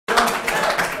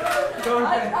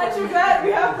Aren't you glad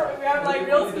we have like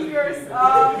real speakers?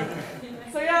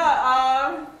 So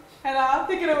yeah, Hannah,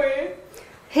 take it away.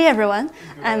 Hey everyone,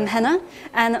 I'm Hannah,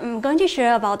 and I'm going to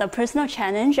share about a personal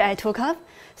challenge I took up.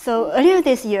 So earlier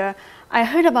this year, I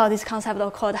heard about this concept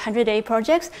called 100-day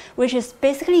projects, which is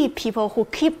basically people who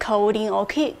keep coding or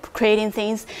keep creating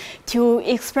things to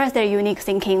express their unique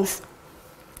thinkings.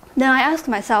 Then I asked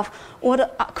myself,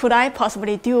 what could I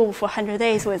possibly do for 100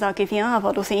 days without giving up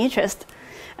or losing interest?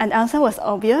 And the answer was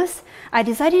obvious. I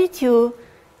decided to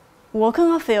work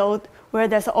on a field where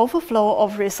there's an overflow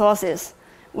of resources,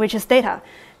 which is data.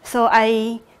 So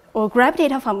I will grab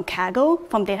data from Kaggle,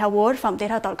 from Data World, from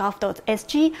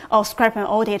data.gov.sg, or scrap my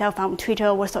old data from Twitter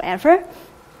or whatsoever.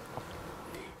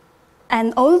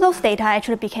 And all those data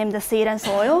actually became the seed and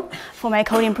soil for my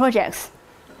coding projects.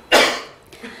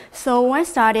 So when I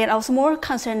started, I was more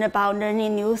concerned about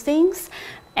learning new things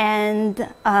and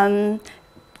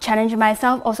challenge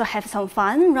myself, also have some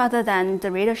fun rather than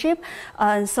the readership.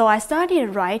 So I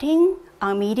started writing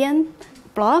on Medium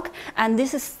blog, and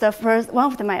this is the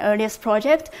one of my earliest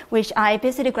projects, which I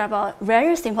basically grab a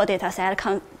very simple data set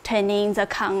containing the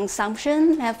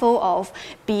consumption level of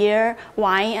beer,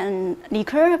 wine, and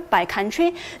liquor by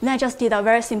country. Then I just did a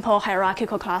very simple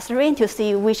hierarchical clustering to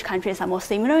see which countries are most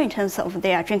similar in terms of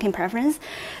their drinking preference.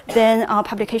 Then our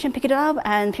publication picked it up,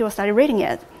 and people started reading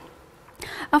it.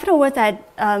 Afterwards, I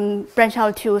branched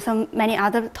out to many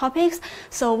other topics.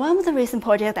 So one of the recent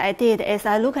projects I did is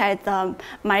I look at the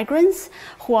migrants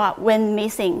who went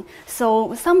missing.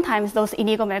 So sometimes those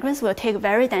illegal migrants will take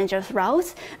very dangerous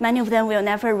routes. Many of them will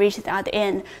never reach the other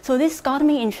end. So this got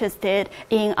me interested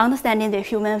in understanding the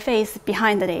human face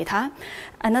behind the data.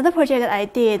 Another project I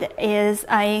did is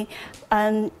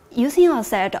using a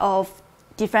set of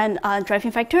different driving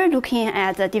factors, looking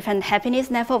at the different happiness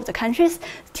level of the countries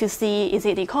to see is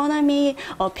it economy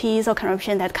or peace or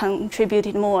corruption that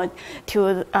contributed more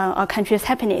to a country's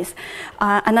happiness.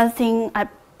 Another thing I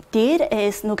did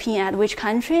is looking at which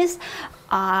countries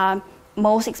are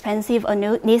most expensive or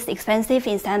least expensive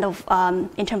instead of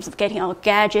in terms of getting a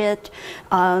gadget.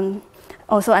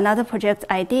 Also, another project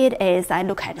I did is I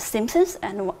look at Simpsons,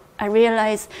 and I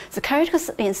realized the characters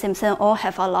in Simpsons all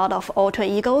have a lot of alter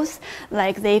egos,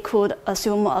 like they could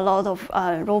assume a lot of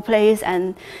role plays,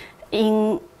 and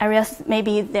in areas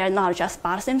maybe they're not just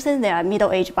Bart Simpson, they are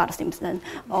middle-aged Bart Simpson,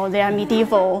 or they are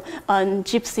medieval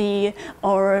gypsy,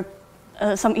 or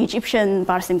some Egyptian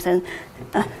Bart Simpson.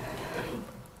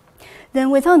 Then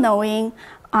without knowing,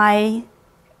 I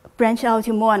branched out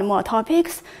to more and more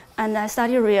topics, and I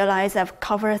started to realize I've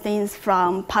covered things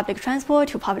from public transport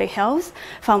to public health,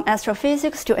 from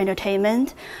astrophysics to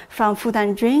entertainment, from food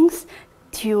and drinks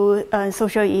to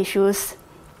social issues.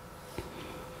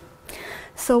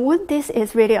 So what this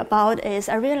is really about is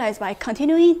I realized by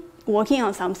continuing working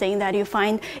on something that you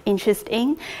find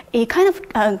interesting, it kind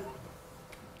of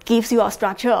gives you a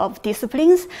structure of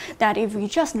disciplines that if you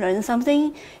just learn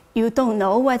something, you don't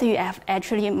know whether you have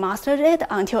actually mastered it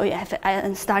until you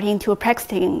have starting to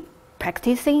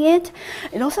practicing it.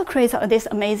 It also creates this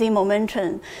amazing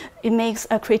momentum. It makes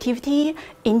a creativity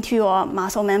into your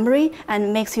muscle memory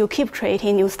and makes you keep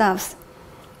creating new stuff.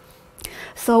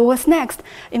 So what's next?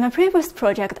 In my previous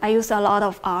project, I used a lot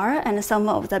of R and some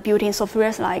of the built-in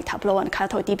softwares like Tableau and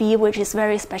CattleDB, which is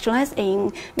very specialized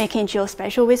in making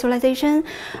geospatial visualization.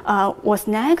 What's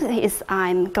next is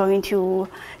I'm going to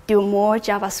do more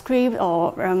JavaScript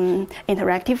or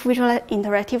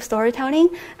interactive storytelling,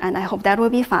 and I hope that will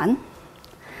be fun.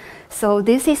 So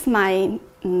this is my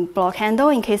blog handle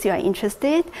in case you are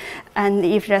interested, and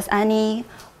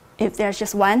if there's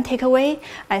just one takeaway,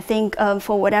 I think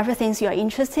for whatever things you are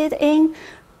interested in,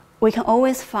 we can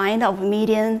always find our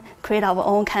medium, create our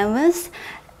own canvas,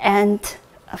 and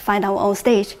find our own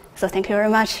stage. So thank you very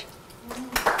much.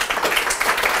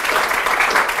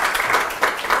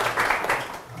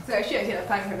 So actually I hit a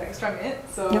time for an extra minute,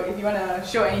 so if you want to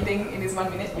show anything in this 1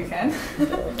 minute, you can.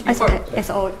 It's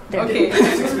all there. Okay. We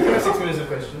have 6 minutes of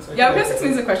questions. Yeah, we have 6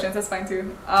 minutes of questions, that's fine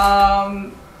too.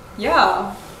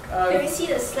 Yeah. Can we see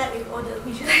the slide with all the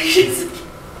visualizations?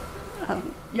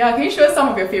 Yeah, can you show us some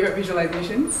of your favorite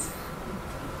visualizations?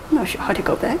 I'm not sure how to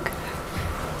go back.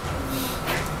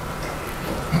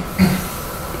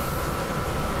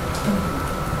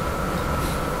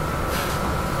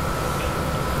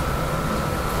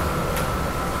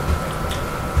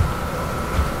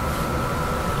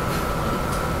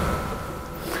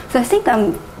 So I think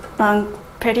I'm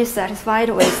pretty satisfied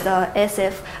with the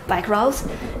SF bike routes.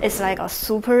 It's like a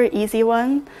super easy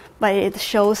one, but it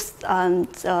shows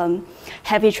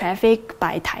heavy traffic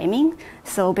by timing.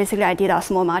 So basically I did a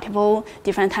small multiple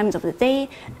different times of the day,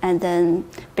 and then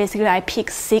basically I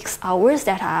picked 6 hours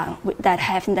that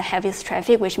have the heaviest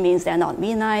traffic, which means they're not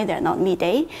midnight, they're not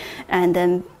midday, and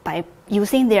then by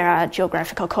using their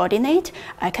geographical coordinate,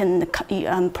 I can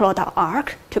plot an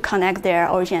arc to connect their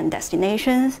origin and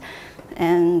destinations,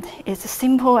 and it's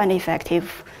simple and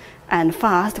effective and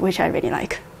fast, which I really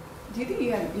like. Do you think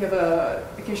you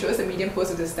can show us a medium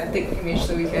pose of the static image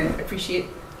so we can appreciate?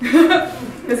 Because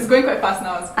it's going quite fast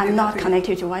now. I'm not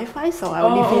connected to Wi-Fi, so I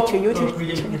will leave it to you to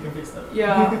we can fix that.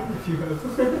 Yeah. If you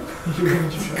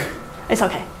want to try. It's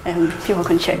okay, people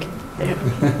can check.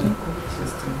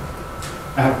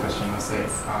 I have a question. Let's say,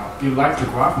 do you like the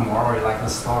graph more, or you like the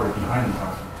story behind the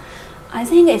graph? I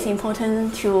think it's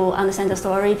important to understand the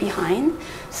story behind.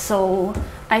 So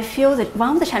I feel that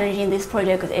one of the challenges in this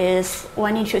project is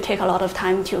one need to take a lot of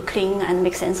time to clean and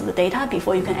make sense of the data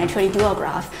before you can actually do a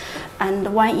graph.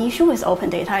 And one issue with open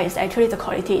data is actually the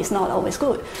quality is not always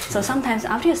good. So sometimes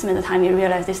after you spend the time, you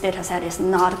realize this data set is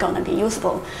not going to be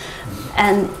usable.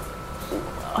 And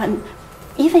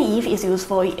even if it's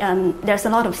useful, there's a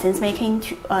lot of sense making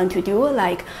to do,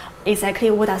 like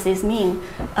exactly what does this mean?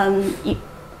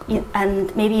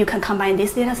 And maybe you can combine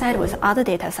this data set with other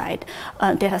data set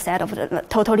of a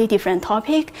totally different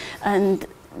topic, and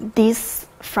this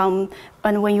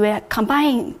when you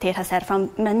combine data set from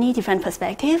many different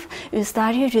perspectives, you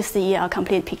start to see a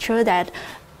complete picture that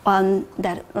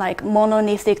like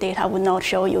monolithic data would not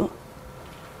show you.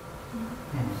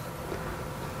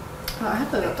 I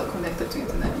have the laptop connected to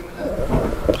internet.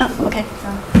 Oh, okay.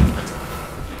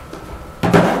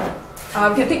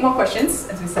 We can take more questions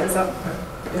as we set this up.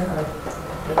 Yeah.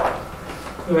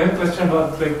 So I have a question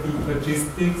about like the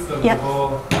logistics of the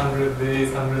whole 100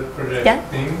 days, 100 project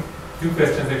thing. 2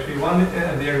 questions actually. One,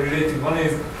 they are related. One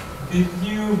is, did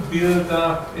you build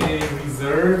up a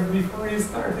reserve before you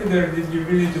started, or did you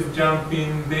really just jump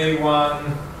in day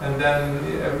one and then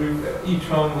each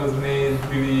one was made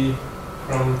really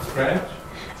from scratch?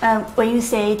 When you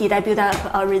say, did I build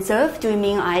up a reserve, do you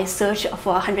mean I search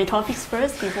for 100 topics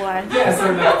first before I... Yeah,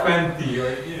 so like 20 or,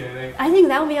 like... I think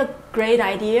that would be a great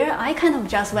idea. I kind of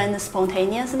just went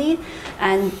spontaneously,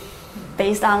 and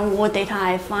based on what data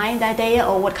I find that day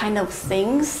or what kind of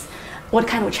things, what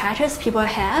kind of challenges people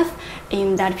have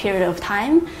in that period of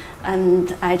time,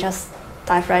 and I just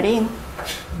dive right in.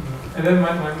 And then my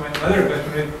other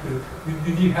question is,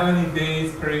 did you have any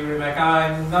days where you were like,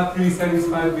 I'm not really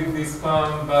satisfied with this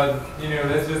one, but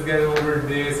let's just get over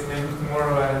this, maybe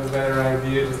tomorrow I have a better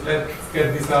idea, just let's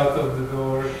get this out of the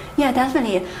door? Yeah,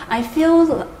 definitely. I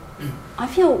feel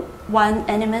one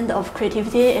element of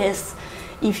creativity is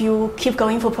if you keep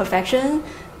going for perfection,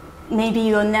 maybe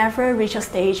you'll never reach a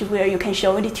stage where you can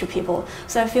show it to people.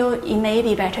 So I feel it may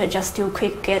be better just to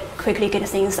quickly get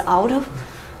things out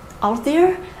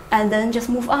there, and then just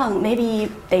move on.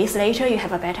 Maybe days later you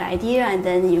have a better idea, and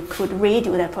then you could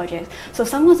redo that project. So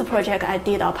some of the project I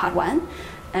did are part 1,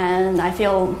 and I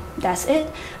feel that's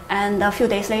it. And a few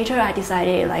days later I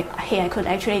decided like, hey, I could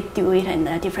actually do it in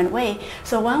a different way.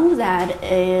 So one of that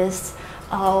is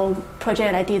a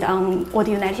project I did on what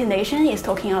the United Nations is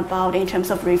talking about in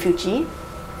terms of refugee.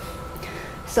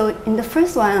 So in the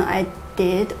first one I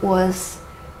did was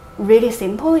really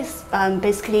simple. It's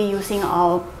basically using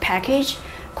our package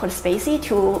called Spacey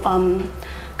to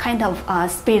kind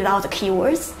of split out the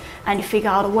keywords and figure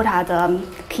out what are the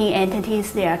key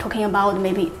entities they are talking about,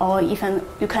 maybe, or even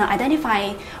you can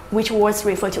identify which words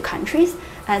refer to countries,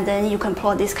 and then you can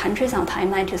plot these countries on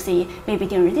timeline to see maybe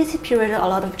during this period a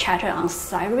lot of chatter on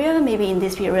Syria, maybe in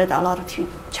this period a lot of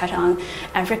chatter on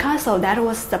Africa. So that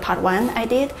was the part 1 I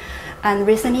did, and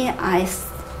recently I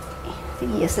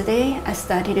think yesterday I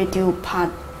started to do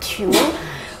part 2.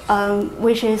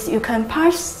 Which is you can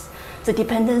parse the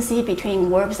dependency between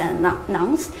verbs and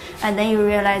nouns, and then you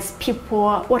realize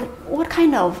what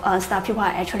kind of stuff people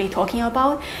are actually talking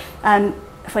about.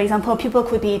 For example, people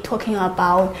could be talking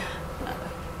about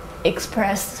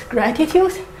express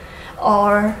gratitude,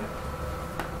 or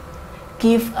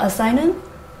give asylum,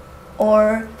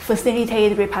 or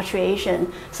facilitate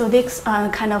repatriation. So this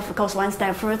kind of goes one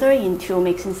step further into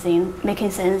making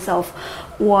sense of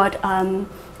what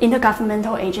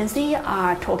intergovernmental agencies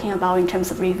are talking about in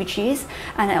terms of refugees,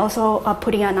 and also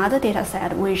putting another data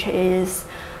set, which is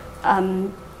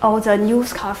all the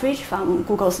news coverage from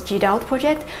Google's GDALT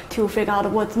project to figure out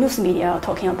what news media are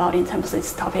talking about in terms of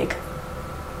this topic.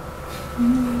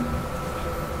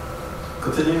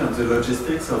 Continuing on the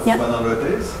logistics of 100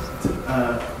 days,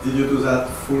 Did you do that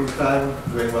full time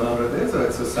during 100 days, or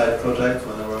it's a side project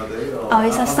 1 hour a day? Or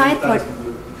it's a side project.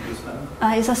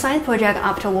 It's a side project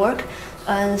after work,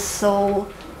 and so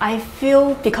I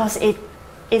feel because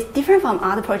it's different from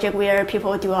other projects where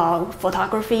people do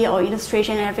photography or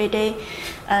illustration every day,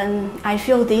 and I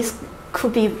feel this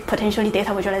could be potentially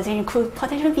data visualization could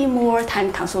potentially be more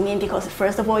time consuming because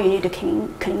first of all you need to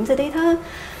clean the data,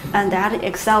 and that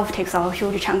itself takes a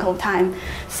huge chunk of time.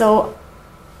 So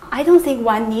I don't think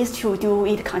one needs to do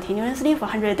it continuously for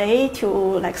 100 days to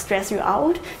like stress you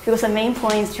out, because the main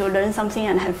point is to learn something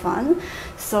and have fun.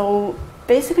 So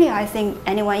basically I think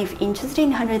anyone if interested in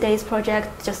 100 days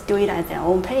project, just do it at their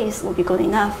own pace will be good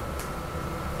enough.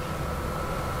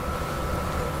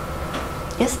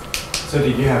 Yes? So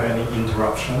did you have any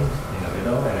interruption in the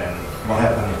middle, and then what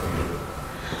happened if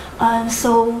you did?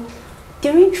 So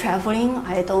during traveling,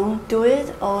 I don't do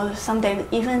it, or sometimes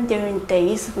even during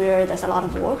days where there's a lot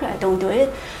of work, I don't do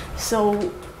it. So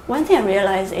one thing I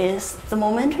realized is the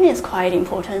momentum is quite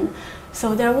important.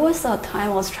 So there was a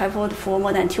time I was traveled for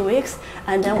more than 2 weeks,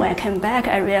 and then when I came back,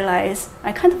 I realized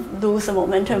I kind of lose the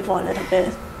momentum for a little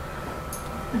bit.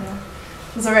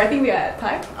 Sorry, I think we are at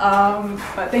time.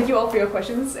 But thank you all for your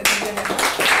questions. And thank you very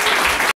much.